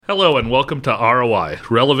Hello and welcome to ROI,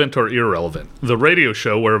 Relevant or Irrelevant, the radio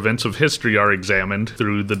show where events of history are examined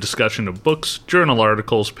through the discussion of books, journal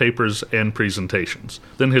articles, papers, and presentations.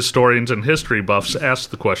 Then historians and history buffs ask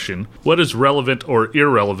the question, what is relevant or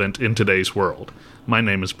irrelevant in today's world? My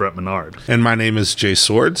name is Brett Menard. And my name is Jay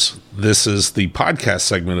Swords. This is the podcast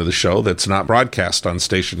segment of the show that's not broadcast on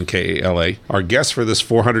station KALA. Our guest for this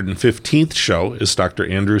 415th show is Dr.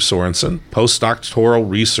 Andrew Sorensen, postdoctoral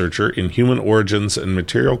researcher in human origins and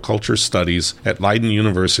material culture studies at Leiden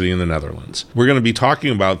University in the Netherlands. We're going to be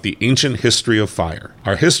talking about the ancient history of fire.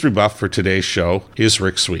 Our history buff for today's show is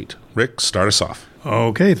Rick Sweet. Rick, start us off.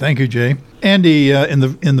 Okay, thank you, Jay. Andy, in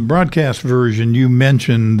the broadcast version, you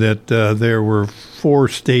mentioned that there were 4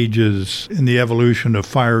 stages in the evolution of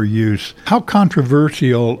fire use. How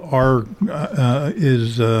controversial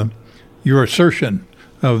is your assertion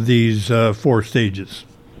of these 4 stages?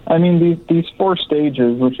 I mean, these 4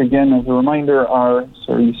 stages, which again, as a reminder, are,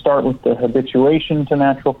 so you start with the habituation to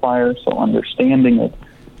natural fire, so understanding it,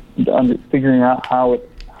 figuring out how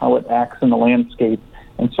it acts in the landscape,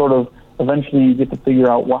 and sort of eventually you get to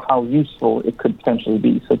figure out how useful it could potentially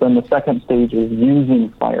be. So then the second stage is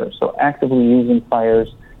using fire, so actively using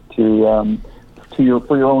fires for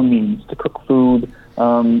your own means, to cook food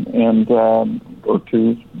or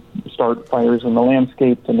to start fires in the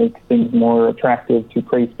landscape to make things more attractive to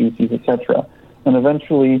prey species, etc. And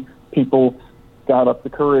eventually people got up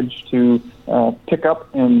the courage to pick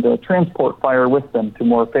up and transport fire with them to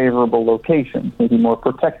more favorable locations, maybe more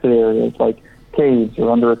protected areas like caves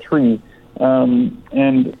or under a tree.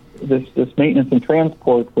 And this maintenance and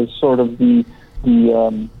transport was sort of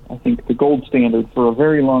I think the gold standard for a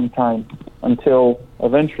very long time, until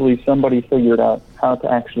eventually somebody figured out how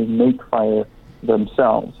to actually make fire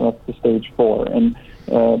themselves. So that's the stage 4, and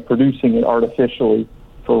producing it artificially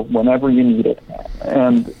for whenever you need it.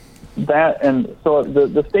 And so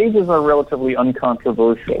the stages are relatively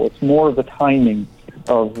uncontroversial. It's more the timing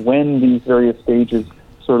of when these various stages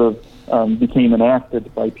sort of became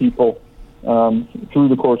enacted by people through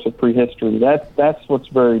the course of prehistory. That's what's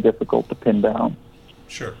very difficult to pin down.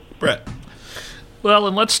 Sure. Brett. Well,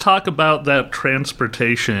 and let's talk about that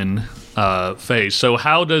transportation phase. So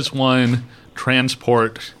how does one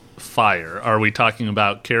transport fire? Are we talking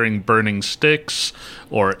about carrying burning sticks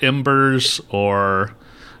or embers, or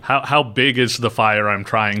how big is the fire I'm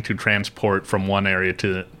trying to transport from one area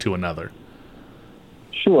to another?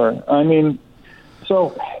 Sure. I mean,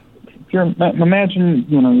 so imagine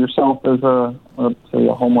yourself as say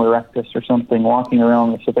a Homo erectus or something walking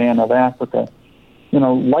around the savanna of Africa.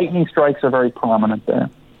 Lightning strikes are very prominent there,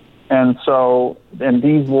 and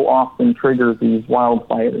these will often trigger these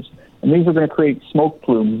wildfires, and these are going to create smoke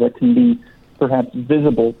plumes that can be perhaps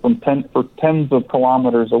visible for tens of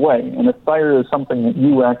kilometers away. And if fire is something that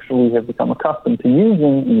you actually have become accustomed to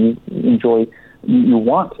using and you enjoy, you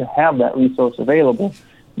want to have that resource available.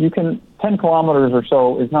 10 kilometers or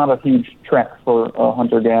so is not a huge trek for a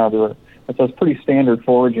hunter-gatherer. It's a pretty standard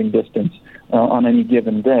foraging distance on any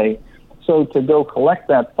given day. So to go collect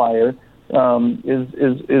that fire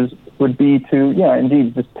would be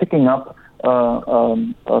indeed just picking up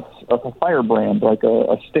a firebrand, like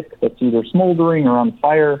a stick that's either smoldering or on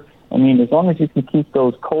fire. I mean, as long as you can keep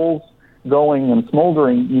those coals going and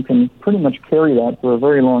smoldering, you can pretty much carry that for a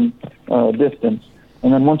very long distance.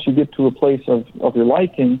 And then once you get to a place of your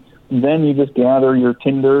liking, then you just gather your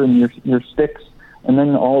tinder and your sticks, and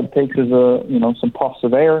then all it takes is some puffs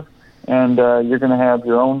of air, and you're going to have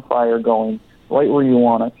your own fire going right where you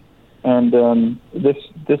want it. And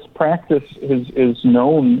this practice is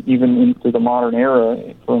known even into the modern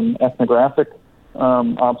era from ethnographic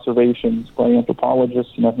observations by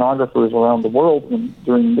anthropologists and ethnographers around the world. And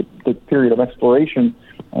during the period of exploration,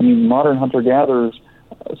 I mean, modern hunter-gatherers,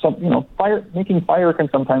 making fire can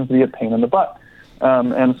sometimes be a pain in the butt.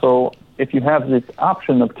 And so if you have this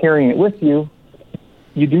option of carrying it with you,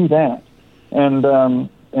 you do that. And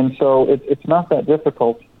so it's not that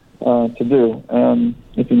difficult to do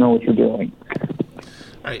if you know what you're doing.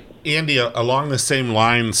 Andy, along the same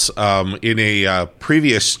lines, in a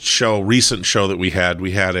recent show that we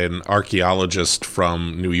had an archaeologist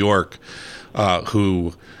from New York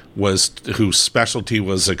whose specialty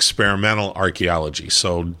was experimental archaeology.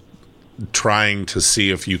 So trying to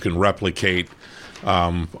see if you can replicate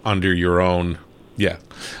under your own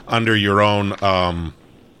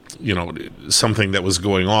something that was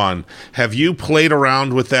going on. Have you played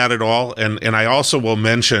around with that at all? And I also will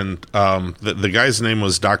mention the guy's name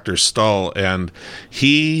was Dr. Stull, and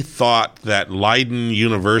he thought that Leiden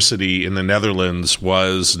University in the Netherlands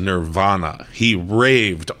was nirvana. He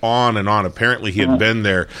raved on and on. Apparently, he had been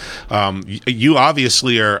there. You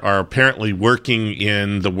obviously are apparently working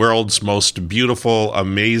in the world's most beautiful,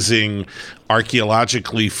 amazing,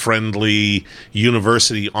 archaeologically friendly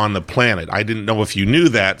university on the planet. I didn't know if you knew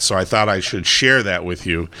that, so I thought I should share that with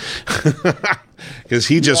you because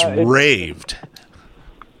he just raved.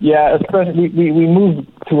 Yeah, especially we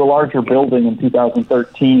moved to a larger building in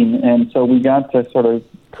 2013, and so we got to sort of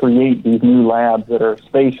create these new labs that are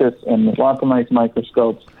spacious and with lots of nice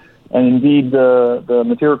microscopes. And indeed, the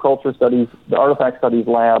material culture studies, the artifact studies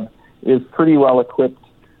lab is pretty well equipped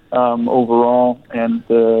overall, and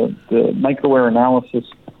the microwear analysis,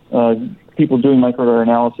 people doing microwear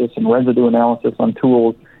analysis and residue analysis on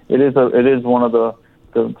tools, it is one of the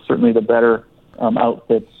certainly the better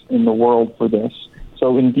outfits in the world for this.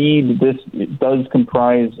 So indeed, it does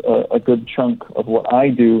comprise a good chunk of what I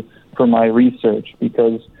do for my research,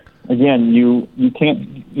 because again, you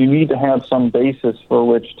need to have some basis for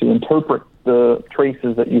which to interpret the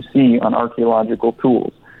traces that you see on archaeological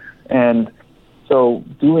tools. And so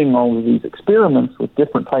doing all of these experiments with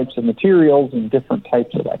different types of materials and different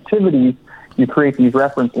types of activities, you create these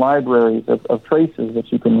reference libraries of traces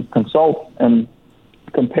that you can consult and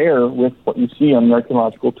compare with what you see on the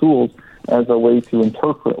archaeological tools as a way to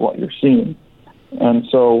interpret what you're seeing. And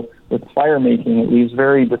so with fire making, it leaves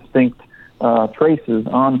very distinct traces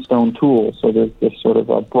on stone tools. So there's this sort of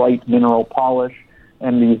a bright mineral polish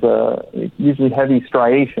and these usually heavy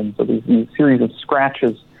striations, so these series of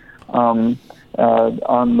scratches on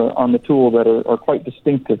the tool that are quite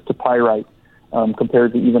distinctive to pyrite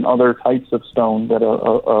compared to even other types of stone that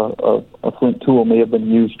a flint tool may have been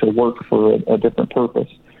used to work for a different purpose.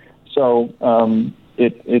 So I'm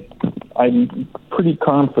pretty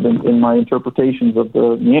confident in my interpretations of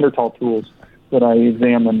the Neanderthal tools that I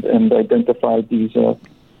examined and identified these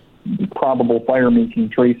probable fire-making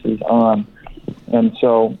traces on. And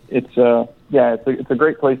so it's a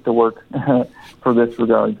great place to work for this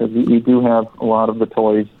regard, because we do have a lot of the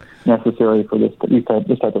toys necessary for this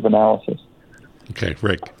type of analysis. Okay,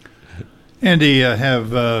 Rick. Andy,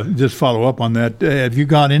 just follow up on that. Have you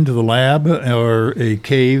gone into the lab or a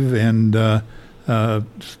cave and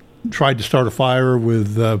tried to start a fire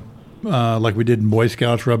with, like we did in Boy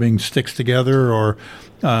Scouts, rubbing sticks together or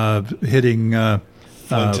hitting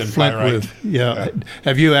flint with? Yeah.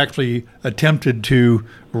 Have you actually attempted to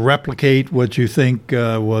replicate what you think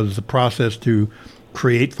was the process to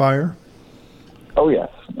create fire? Oh yes,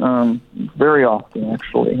 very often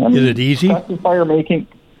actually. Is it easy? Fire making.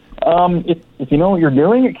 If you know what you're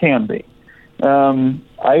doing, it can be.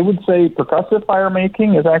 I would say percussive fire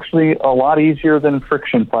making is actually a lot easier than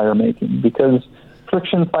friction fire making, because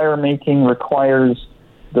friction fire making requires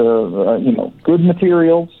the good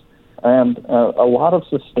materials and a lot of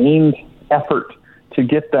sustained effort to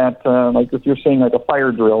get that, like if you're saying like a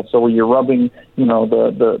fire drill, so where you're rubbing,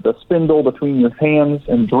 the spindle between your hands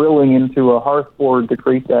and drilling into a hearth board to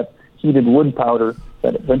create that heated wood powder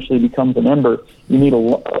that eventually becomes an ember. You need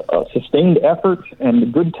a sustained effort and a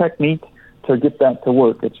good technique to get that to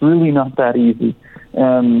work. It's really not that easy.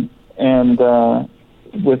 And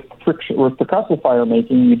with percussive fire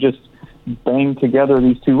making, you just bang together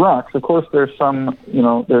these two rocks. Of course, there's some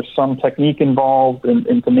technique involved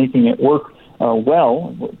into making it work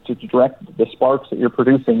well, to direct the sparks that you're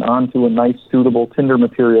producing onto a nice, suitable tinder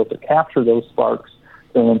material to capture those sparks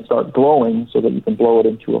and then start glowing so that you can blow it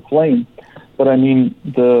into a flame. But I mean,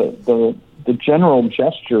 the general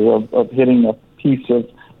gesture of hitting a piece of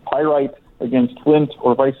pyrite against flint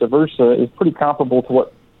or vice versa is pretty comparable to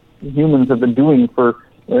what humans have been doing for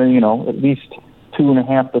at least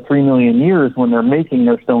 2.5 to 3 million years when they're making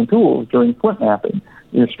their stone tools during flint knapping.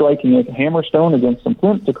 You're striking a hammerstone against some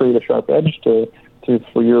flint to create a sharp edge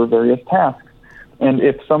for your various tasks. And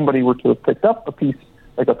if somebody were to have picked up a piece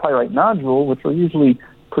like a pyrite nodule, which are usually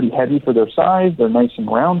pretty heavy for their size, they're nice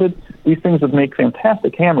and rounded, these things would make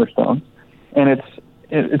fantastic hammerstones. And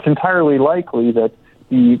it's entirely likely that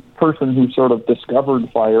the person who sort of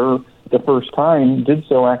discovered fire the first time did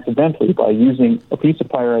so accidentally by using a piece of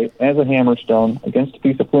pyrite as a hammerstone against a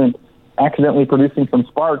piece of flint, accidentally producing some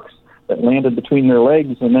sparks that landed between their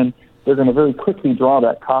legs, and then they're going to very quickly draw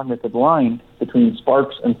that cognitive line between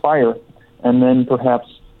sparks and fire, and then perhaps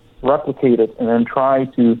replicate it and then try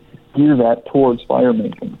to gear that towards fire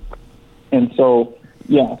making. And so,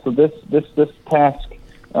 this task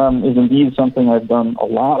is indeed something I've done a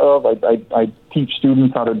lot of. I teach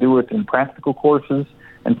students how to do it in practical courses,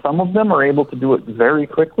 And some of them are able to do it very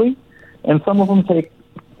quickly, and some of them take,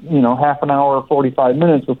 half an hour or 45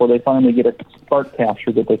 minutes before they finally get a spark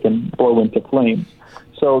capture that they can blow into flames.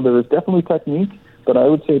 So there is definitely technique, but I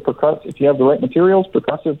would say if you have the right materials,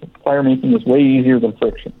 percussive fire making is way easier than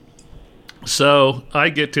friction. So I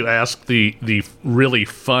get to ask the really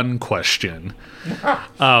fun question.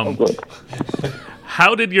 Good.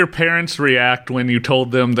 How did your parents react when you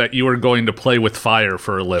told them that you were going to play with fire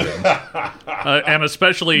for a living? And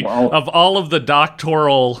especially of all of the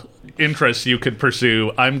doctoral interests you could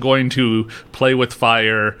pursue, I'm going to play with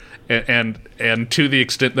fire and to the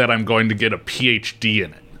extent that I'm going to get a PhD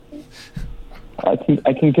in it.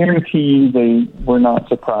 I can guarantee you they were not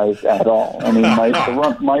surprised at all. I mean,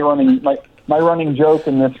 my running joke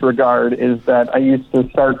in this regard is that I used to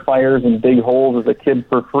start fires and dig holes as a kid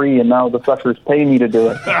for free, and now the suckers pay me to do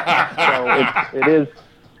it. So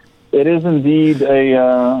it is indeed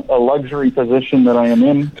a luxury position that I am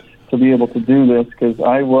in to be able to do this, because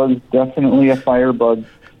I was definitely a firebug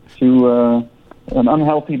to an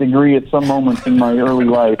unhealthy degree at some moments in my early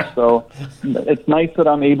life. So it's nice that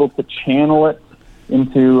I'm able to channel it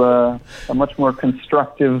into a much more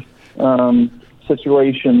constructive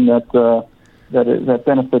situation that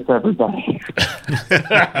benefits everybody.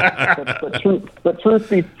 but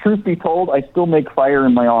truth be told, I still make fire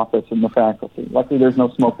in my office in the faculty. Luckily, there's no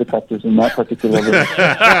smoke detectors in that particular room.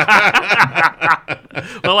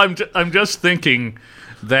 Well, I'm just thinking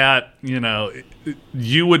that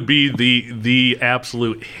you would be the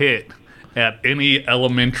absolute hit at any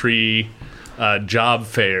elementary job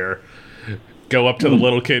fair. Go up to the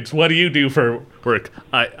little kids. What do you do for work?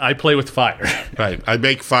 I play with fire. Right. I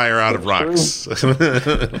make fire out of rocks.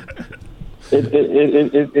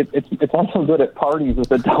 It's also good at parties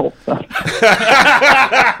with adults.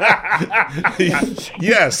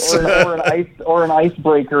 Yes. or an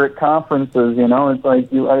icebreaker at conferences. It's like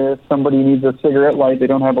if somebody needs a cigarette light, they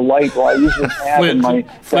don't have a light. Well, I usually have in my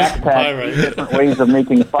backpack different ways of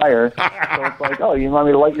making fire. So it's like, oh, you want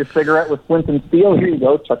me to light your cigarette with flint and steel? Here you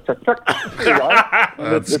go. Chuck, chuck, chuck.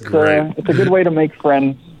 That's great. It's a good way to make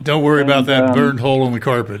friends. Don't worry about that burned hole in the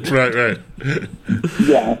carpet. Right.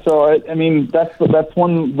 Yeah, so I mean that's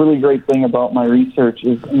one really great thing about my research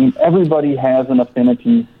is everybody has an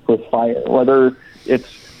affinity with fire, whether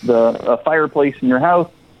it's a fireplace in your house,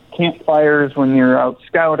 campfires when you're out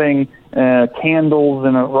scouting, candles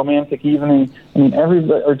in a romantic evening.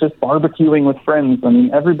 Everybody, or just barbecuing with friends.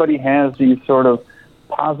 Everybody has these sort of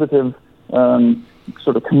positive,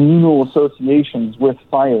 sort of communal associations with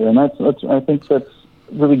fire, and I think that's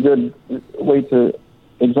really good way to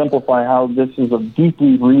exemplify how this is a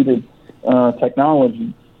deeply rooted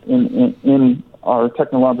technology in our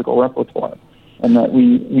technological repertoire, and that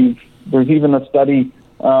there's even a study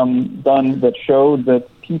done that showed that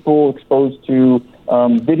people exposed to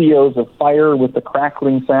videos of fire with the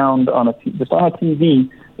crackling sound on a TV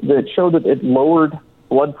that showed that it lowered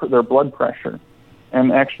their blood pressure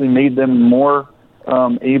and actually made them more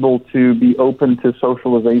able to be open to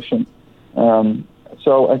socialization.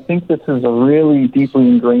 So I think this is a really deeply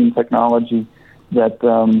ingrained technology that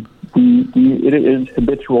it is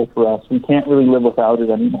habitual for us. We can't really live without it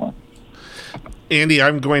anymore. Andy,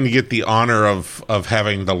 I'm going to get the honor of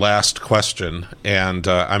having the last question, and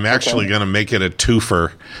I'm actually going to make it a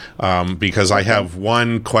twofer because I have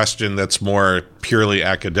one question that's more purely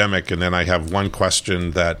academic, and then I have one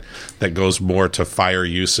question that goes more to fire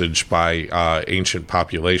usage by ancient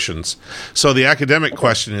populations. So the academic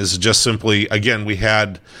question is just simply, again, we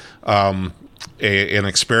had an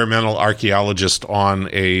experimental archaeologist on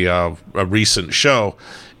a recent show,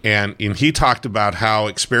 and he talked about how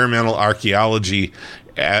experimental archaeology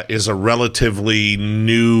is a relatively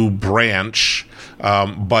new branch,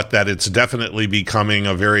 but that it's definitely becoming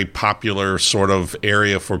a very popular sort of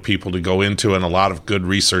area for people to go into, and a lot of good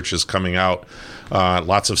research is coming out.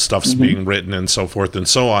 Lots of stuff's being written and so forth and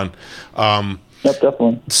so on. Yep,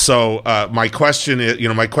 definitely. So my question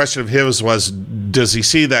of his was, does he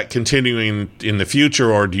see that continuing in the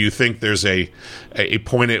future, or do you think there's a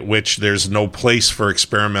point at which there's no place for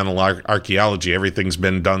experimental archaeology? Everything's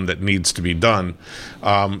been done that needs to be done.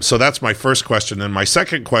 So that's my first question. And my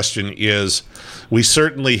second question is, we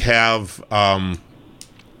certainly have an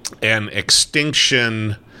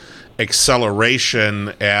extinction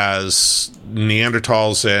acceleration as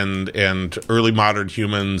Neanderthals and early modern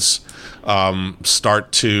humans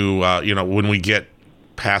start to, when we get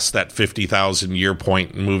past that 50,000 year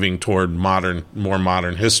point and moving toward more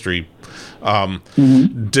modern history.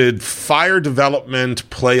 Did fire development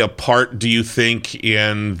play a part, do you think,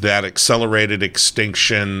 in that accelerated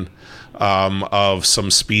extinction of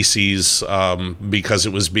some species because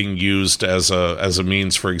it was being used as a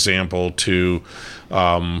means, for example, to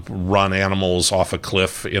run animals off a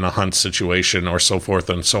cliff in a hunt situation or so forth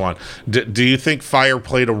and so on. Do you think fire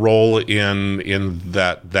played a role in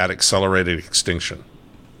that accelerated extinction?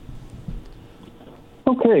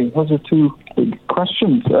 Okay, those are two big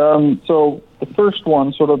questions. So the first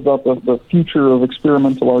one, sort of about the future of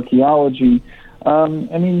experimental archaeology. I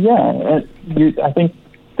think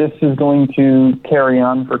this is going to carry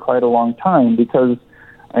on for quite a long time because,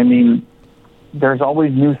 there's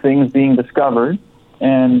always new things being discovered,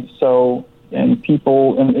 and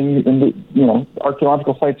people and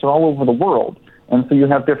archaeological sites are all over the world, and so you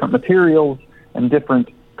have different materials and different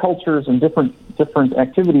cultures and different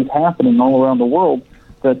activities happening all around the world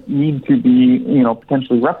that need to be,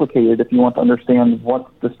 potentially replicated if you want to understand what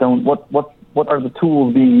are the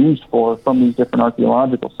tools being used from these different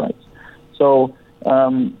archaeological sites. So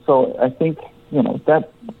I think, that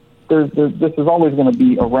this is always going to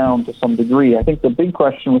be around to some degree. I think the big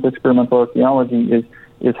question with experimental archaeology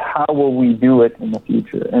is how will we do it in the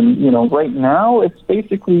future? And, right now it's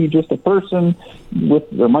basically just a person with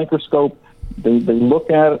their microscope. They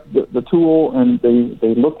look at the tool and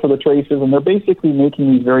they look for the traces, and they're basically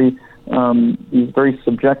making these very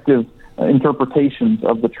subjective interpretations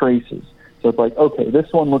of the traces. So it's like, okay,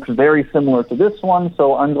 this one looks very similar to this one,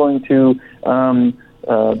 so I'm going to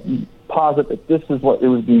posit that this is what it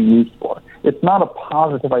was being used for. It's not a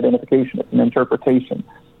positive identification, it's an interpretation.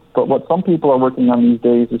 But what some people are working on these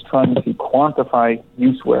days is trying to quantify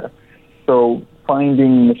useware. So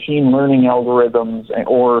finding machine learning algorithms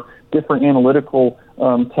or different analytical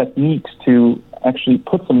techniques to actually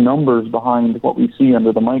put some numbers behind what we see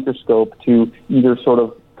under the microscope to either sort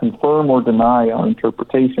of confirm or deny our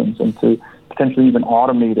interpretations and to potentially even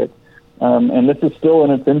automate it. And this is still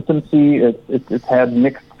in its infancy. It's had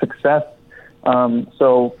mixed success.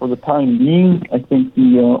 So for the time being, I think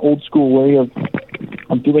the old school way of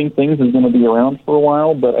doing things is going to be around for a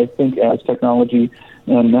while, but I think as technology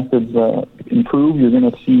and methods improve, you're going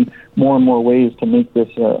to see more and more ways to make this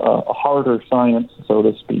a harder science, so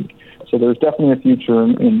to speak. So there's definitely a future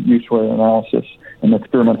in useware analysis and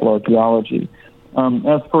experimental archaeology.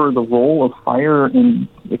 As for the role of fire in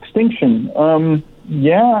extinction, I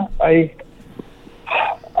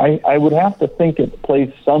would have to think it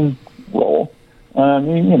plays some role.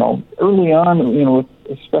 Early on,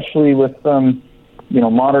 especially with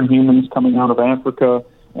modern humans coming out of Africa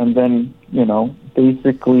and then,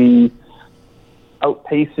 basically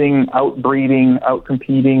outpacing, outbreeding,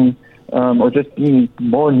 outcompeting, or just being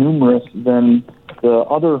more numerous than the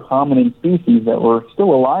other hominin species that were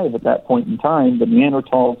still alive at that point in time, the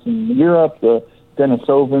Neanderthals in Europe, the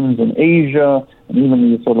Denisovans in Asia, and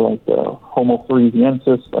even the sort of like the Homo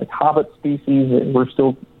floresiensis, like hobbit species that were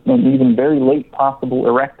still, and even very late possible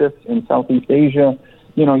erectus in Southeast Asia.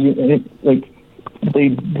 They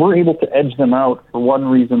were able to edge them out for one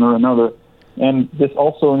reason or another. And this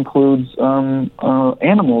also includes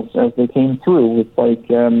animals as they came through, with like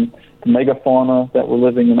the megafauna that were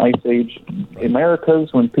living in Ice Age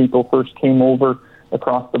Americas when people first came over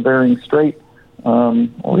across the Bering Strait,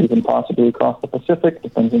 or even possibly across the Pacific,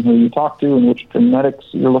 depends on who you talk to and which genetics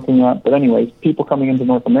you're looking at. But anyways, people coming into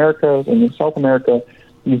North America and in South America,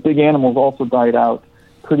 these big animals also died out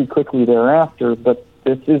pretty quickly thereafter. But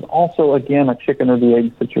this is also, again, a chicken or the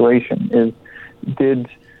egg situation. Did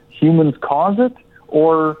humans cause it,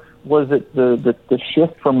 or was it the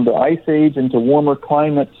shift from the Ice Age into warmer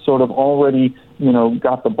climates sort of already,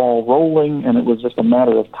 got the ball rolling, and it was just a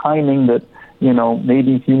matter of timing that,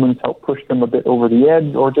 maybe humans helped push them a bit over the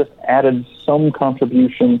edge, or just added some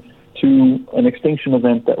contribution to an extinction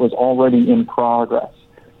event that was already in progress.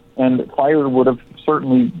 And fire would have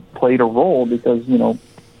certainly played a role because,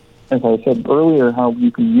 as I said earlier, how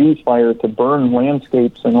you can use fire to burn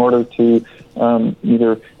landscapes in order to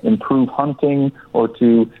either improve hunting or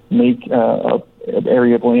to make an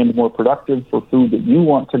area of land more productive for food that you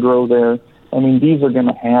want to grow there. I mean, these are going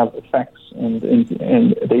to have effects, and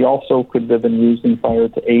they also could have been used in fire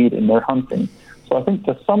to aid in their hunting. So I think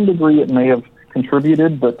to some degree it may have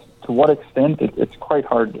contributed, but to what extent, it's quite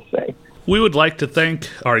hard to say. We would like to thank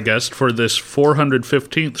our guest for this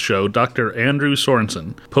 415th show, Dr. Andrew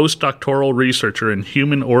Sorensen, postdoctoral researcher in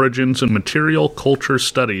human origins and material culture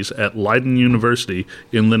studies at Leiden University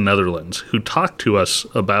in the Netherlands, who talked to us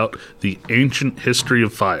about the ancient history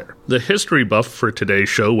of fire. The history buff for today's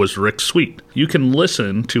show was Rick Sweet. You can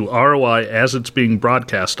listen to ROI as it's being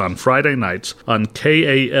broadcast on Friday nights on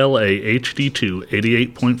KALA HD2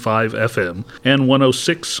 88.5 FM and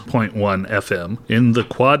 106.1 FM in the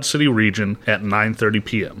Quad City region at 9:30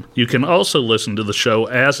 p.m. You can also listen to the show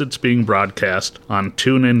as it's being broadcast on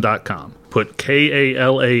TuneIn.com. Put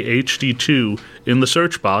KALA HD2 in the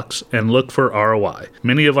search box and look for ROI.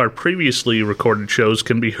 Many of our previously recorded shows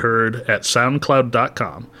can be heard at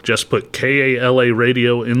SoundCloud.com. Just put KALA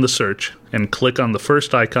Radio in the search and click on the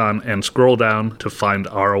first icon and scroll down to find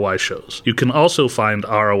ROI shows. You can also find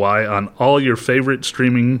ROI on all your favorite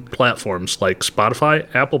streaming platforms like Spotify,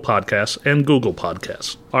 Apple Podcasts, and Google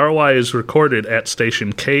Podcasts. ROI is recorded at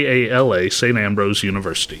station KALA St. Ambrose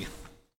University.